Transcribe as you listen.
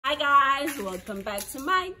guys, welcome back to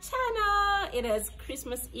my channel. It is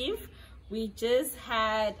Christmas Eve. We just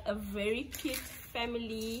had a very cute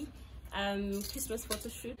family Christmas photo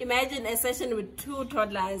shoot. Imagine a session with 2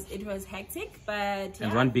 toddlers. It was hectic, but yeah.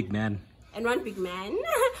 And one big man.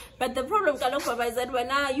 But the problem, Kalokova, is that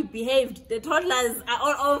when you behaved, the toddlers are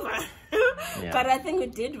all over. Yeah. But I think we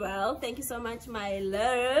did well. Thank you so much, my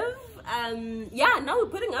love. Yeah, now we're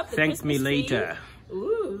putting up the Christmas tree. Later.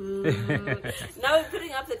 Ooh. Now we're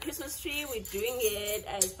putting up the Christmas tree. We're doing it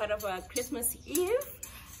as part of our Christmas Eve.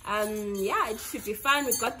 Yeah, it should be fun.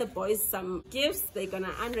 We got the boys some gifts. They're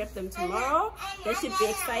gonna unwrap them tomorrow. That should be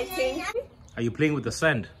exciting. Are you playing with the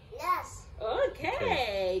sand? Yes.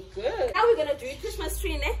 Okay, good. Now we're gonna do a Christmas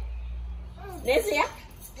tree, ne? Nancy, yeah?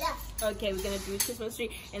 Yes. Okay, we're gonna do a Christmas tree,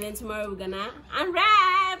 and then tomorrow we're gonna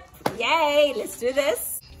unwrap. Yay! Let's do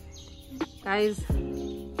this, guys.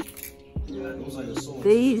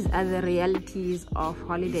 These are the realities of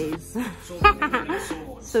holidays.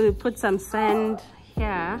 So we put some sand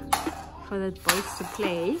here for the boys to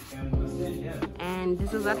play, and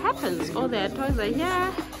this is what happens. All their toys are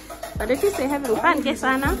here, but at least they're having fun. Guess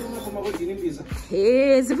Anna?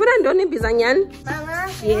 Yes. Mama,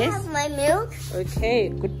 yes. Have my milk? Okay,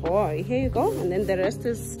 good boy. Here you go, and then the rest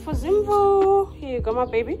is for Zimbo. Here you go, my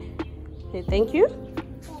baby. Okay, thank you.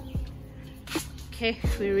 Okay,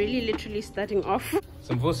 we're really literally starting off.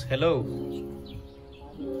 Samvus, hello.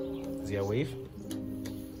 Is he a wave?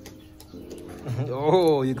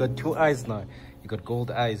 Oh, you got 2 eyes now. You got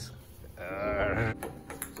gold eyes. Yay!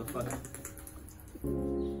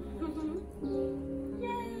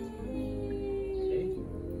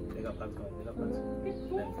 Take up that one,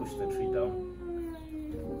 then push the tree down.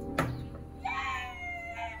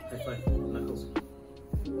 High five, Knuckles.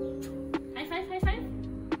 High five, high five.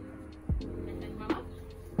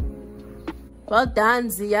 Well done,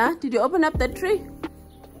 Zia. Did you open up the tree?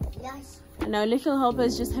 Yes. And our little helper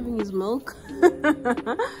is just having his milk.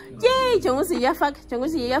 Yay! Jongusi, yafak.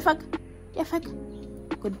 Jongusi, yafak. Yafak.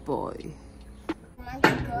 Good boy.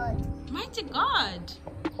 Mighty God. Mighty God.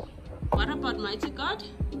 What about Mighty God?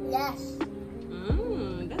 Yes.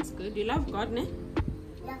 That's good. You love God, ne?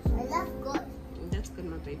 Yes, I love God. That's good,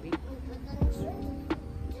 my baby.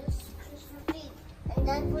 This Christmas tree, and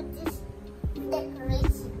then put this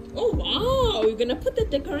decoration. Oh wow! You're gonna put the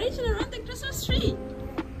decoration around the Christmas tree.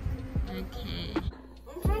 Okay.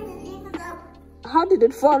 I'm trying to leave it up. How did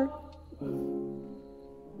it fall?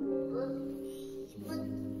 But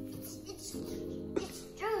it's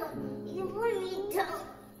strong. You can put me down.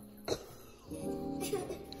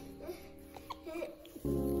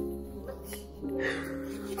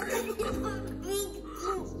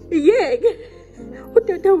 Yeah. What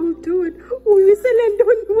the devil do it? Oh, you still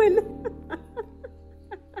don't win.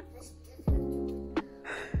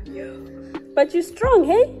 But you're strong,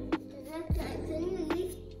 hey? I couldn't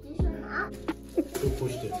lift this one up. Who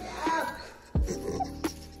pushed it?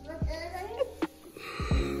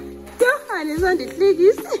 Yeah, it's on the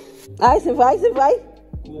ladies. I survive.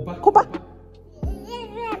 Kopa.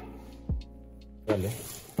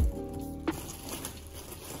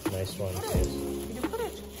 Nice one, yes. Did you put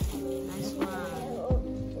it? Nice one.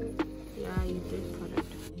 Yeah, you did put it.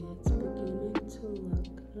 It's beginning to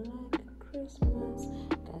look like Christmas.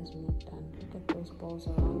 Guys, we're not done. Look at those balls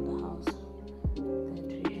around the house that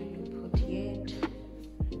we haven't put yet.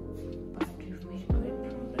 But we've made great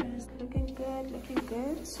progress. Looking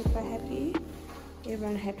good. Super happy.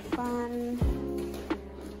 Everyone had fun.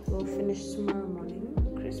 We'll finish tomorrow morning,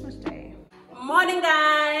 Christmas Day. Morning,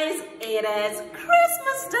 guys. It is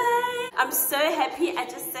Christmas Day. I'm so happy. I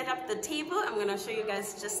just set up the table. I'm gonna show you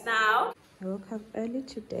guys just now. I woke up early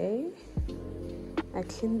today. I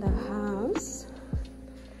cleaned the house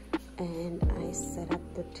and I set up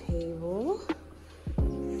the table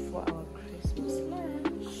for our Christmas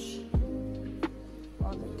lunch.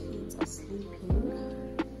 All the kids are sleeping.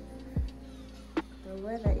 The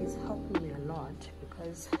weather is helping me a lot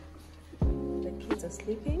because the kids are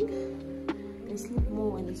sleeping. They sleep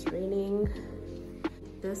more when it's raining.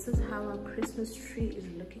 This is how our Christmas tree is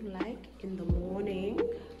looking like in the morning.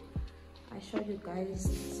 I showed you guys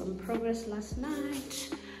some progress last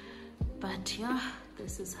night, but yeah,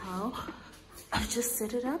 this is how I've just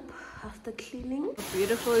set it up after cleaning. How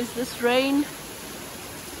beautiful is this rain?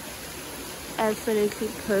 Absolutely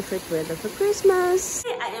perfect weather for Christmas.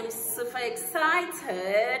 I am super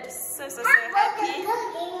excited, so happy.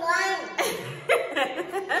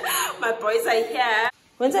 My boys are here.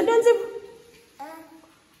 When's I done?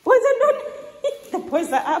 The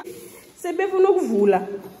boys are up.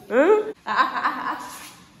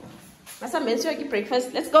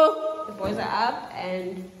 Breakfast. Let's go. The boys are up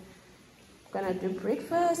and Gonna do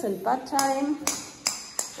breakfast and bath time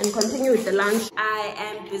and continue with the lunch. I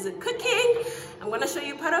am busy cooking. I'm gonna show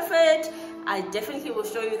you part of it. I definitely will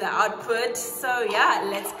show you the output. So yeah,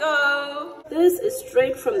 let's go. This is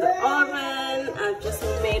straight from the oven. I've just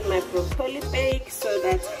made my broccoli bake. So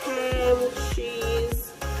that's ham,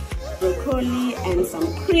 cheese, broccoli, and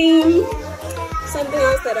some cream. Something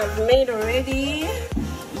else that I've made already.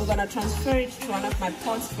 I'm gonna transfer it to one of my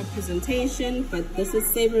pots for presentation. But this is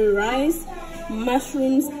savory rice,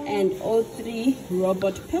 mushrooms, and all 3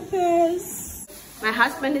 robot peppers. My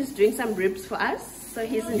husband is doing some ribs for us, so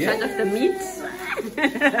he's in charge of the meat.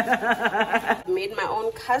 Made my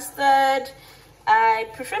own custard. I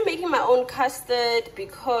prefer making my own custard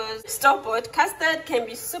because store-bought custard can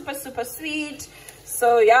be super sweet.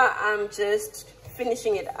 So yeah, I'm just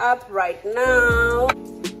finishing it up right now.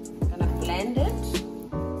 Gonna blend it,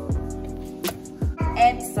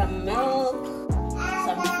 add some milk,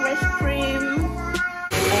 some fresh cream,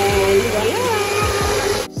 and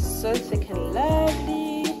voila! So thick and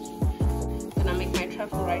lovely. Gonna make my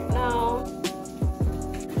truffle right now.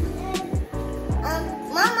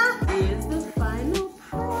 Mama. Here's the final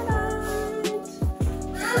product.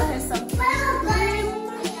 So here's some fresh cream,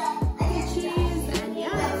 cheese, and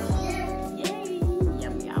yum. Yay!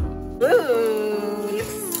 Yum yum. Ooh,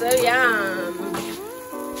 looks so yum.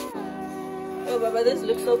 Oh, Baba, this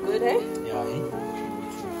looks so good, eh? Yeah.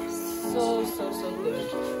 So good.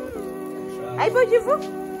 Ay, Bojivu.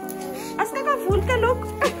 Askaka vulka look.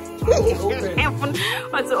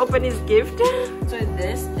 Wants to open his gift. So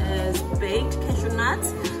this is baked cashew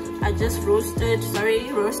nuts. I just roasted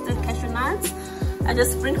cashew nuts. I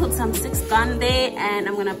just sprinkled some 6 gun there, and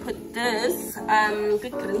I'm gonna put this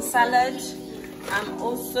good green salad. I'm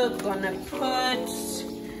also gonna put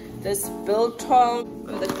this biltong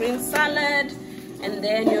on the green salad, and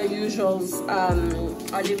then your usuals,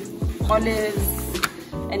 olives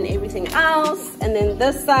and everything else. And then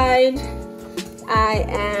this side I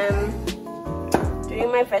am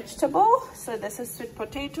doing my vegetable. So this is sweet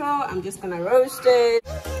potato. I'm just gonna roast it.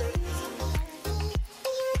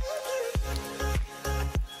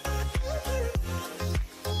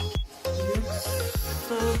 Looks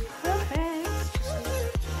so perfect.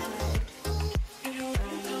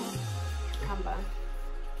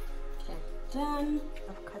 Okay, done.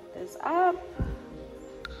 I've cut this up.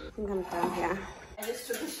 I think I'm done here. I just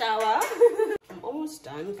took a shower. I'm almost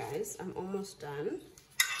done, guys. I'm almost done.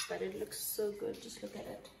 But it looks so good. Just look at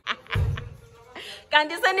it.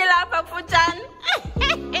 Kandisani lapha futan.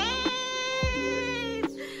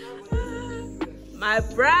 My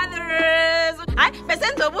brothers. Hayi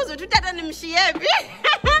besenzobuza ukuthi utata nimshiyepi.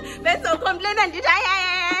 Benzo complain and it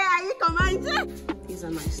ayikho manje. These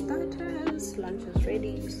are my starters. Lunch is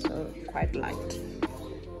ready, so quite light.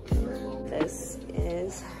 This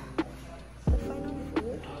is the final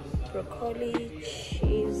food. Broccoli,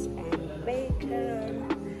 cheese, and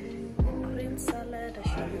bacon. Green salad. I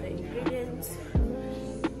showed you the ingredients.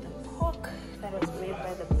 The pork that was made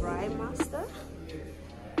by the Bry Master.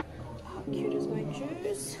 How cute is my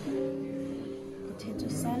juice? Potato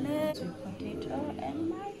salad, sweet potato, and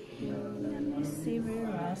my savory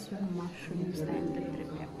rice with mushrooms and the 3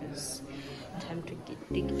 peppers. Time to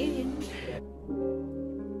dig in.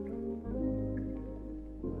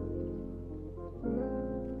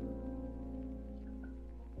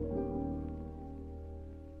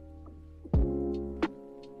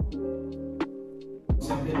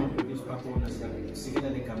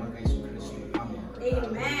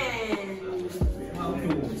 Amen.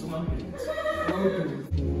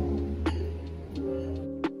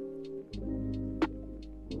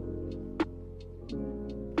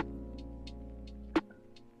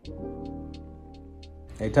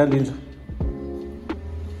 Ayithanda inja.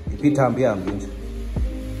 Iphi hambi hambi inja.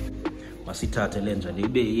 Masithathe lenja le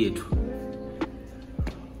ibe yethu.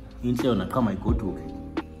 Inhle yona qha mayigoduke.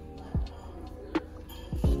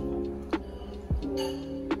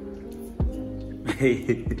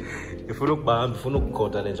 Ifuna ukubamba, ifuna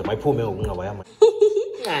ukukhoda lenja mayiphume ngokunqaba yama.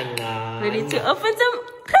 Ready to open some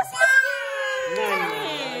Christmas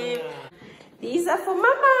gifts. These are for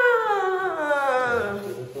Mama.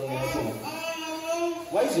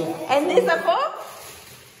 Why is your And these are for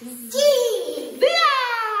Zia.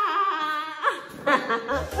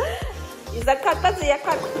 Is a kaka Zia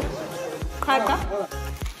kaka.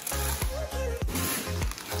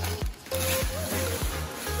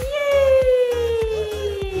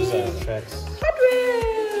 These are tracks.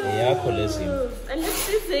 Yeah, collection. And this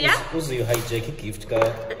is Zia. Who's you hijack gift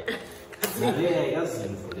guy?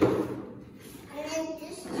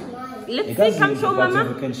 Let's see, come show Mama.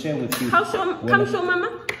 We can share with you. Come show Mama.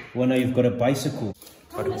 When you've got a bicycle.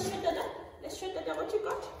 Let's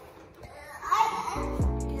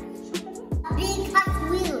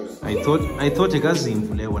I thought you got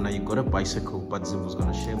Zimvu when you got a bicycle, but Zimvu was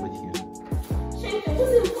gonna share with you.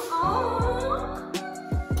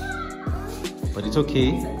 But it's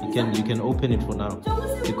okay. You can open it for now.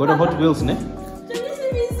 You got a Hot Wheels, ne?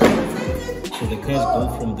 So the cars go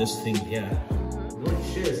from this thing here. No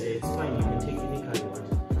shares, it's fine. You can take any car you want.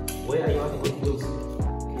 Where are your Hot Wheels?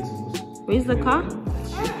 Where's the car?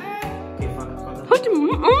 Okay, fuck. Put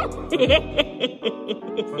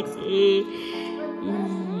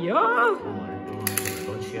yeah.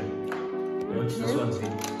 Don't share. Launch this one, see.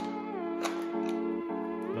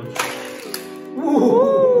 Launch.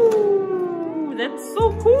 Ooh, that's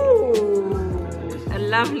so cool. A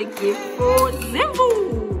lovely gift for Zimbu.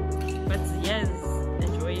 But yes,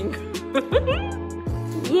 enjoying.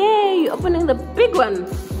 Yay, you're opening the big one.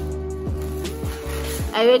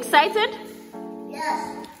 Are you excited?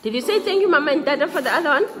 Yes. Did you say thank you, Mama and Dada, for the other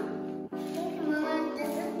one? Thank you, Mama and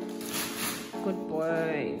Dada. Good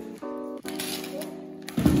boy.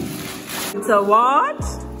 It's a what?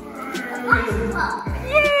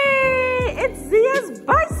 Yay! It's Zia's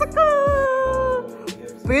bicycle!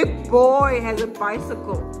 Big boy has a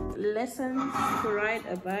bicycle. Lessons to ride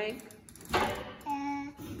a bike.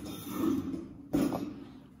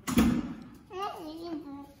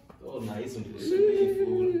 Oh, nice.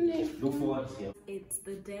 Look forward to it. It's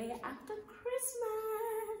the day after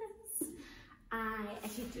Christmas. I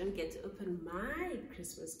actually didn't get to open my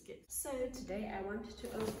Christmas gift. So today I wanted to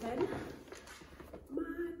open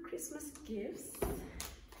my Christmas gifts.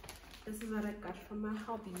 This is what I got from my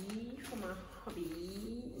hobby.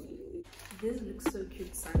 This looks so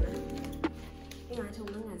cute, Sana. This is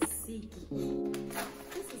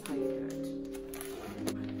how you do it.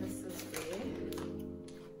 This is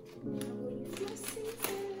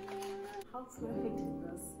there. How perfect is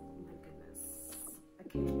this? Oh my goodness.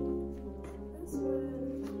 Okay. This one.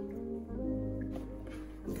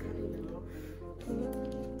 I'm cutting them off.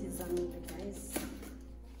 Designing the guys.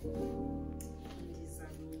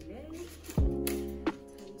 Designing it.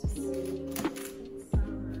 Time to see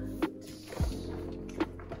inside.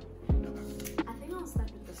 I think I'll start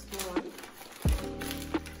with the small one.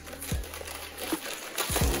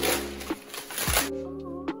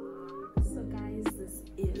 So guys, this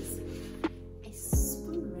is a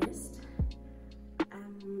spoon rest.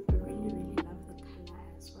 Really love the color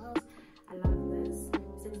as well. I love this.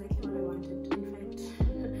 It's exactly what I wanted. In fact,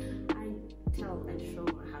 I show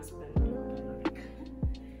my husband what I like.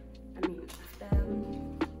 I mean, after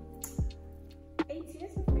 8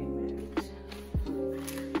 years of being married, and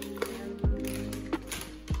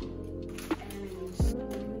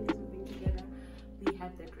being together, we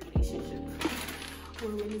had that relationship.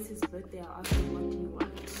 Well, when it's his birthday, I asked him, what do you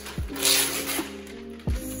want?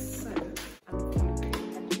 So, I'm very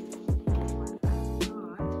happy with what I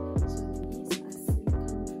got. So these are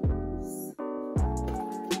silicone tools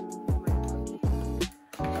for my pocket.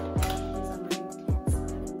 These are my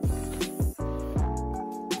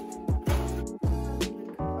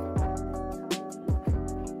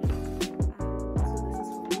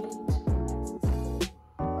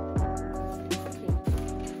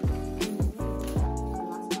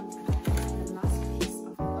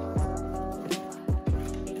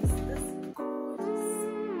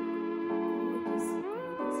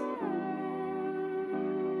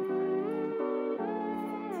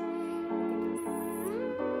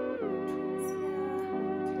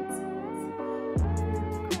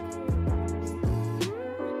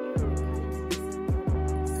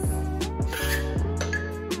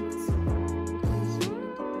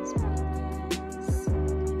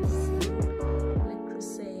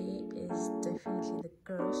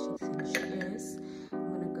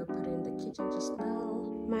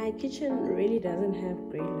My kitchen really doesn't have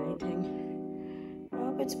great lighting. I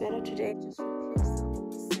hope it's better today. Just replace the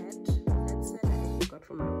old set. That set I actually got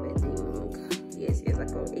from my wedding years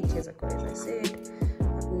ago, 8 years ago, as I said.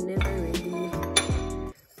 I've never really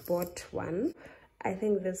bought one. I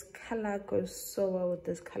think this color goes so well with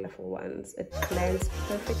this color for once. It blends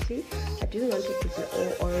perfectly. I didn't want it to be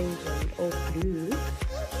all orange and all blue.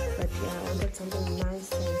 But yeah, I wanted something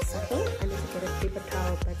nice and subtle. I need to get a paper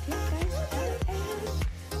towel. But yeah, guys,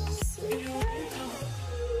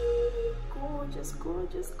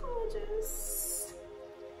 gorgeous.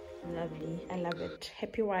 Lovely. I love it.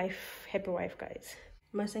 Happy wife, guys.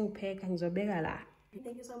 Thank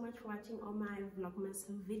you so much for watching all my Vlogmas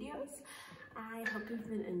videos. I hope you've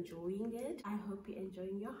been enjoying it. I hope you're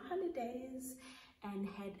enjoying your holidays and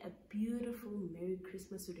had a beautiful Merry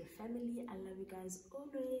Christmas with your family. I love you guys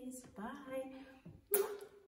always. Bye.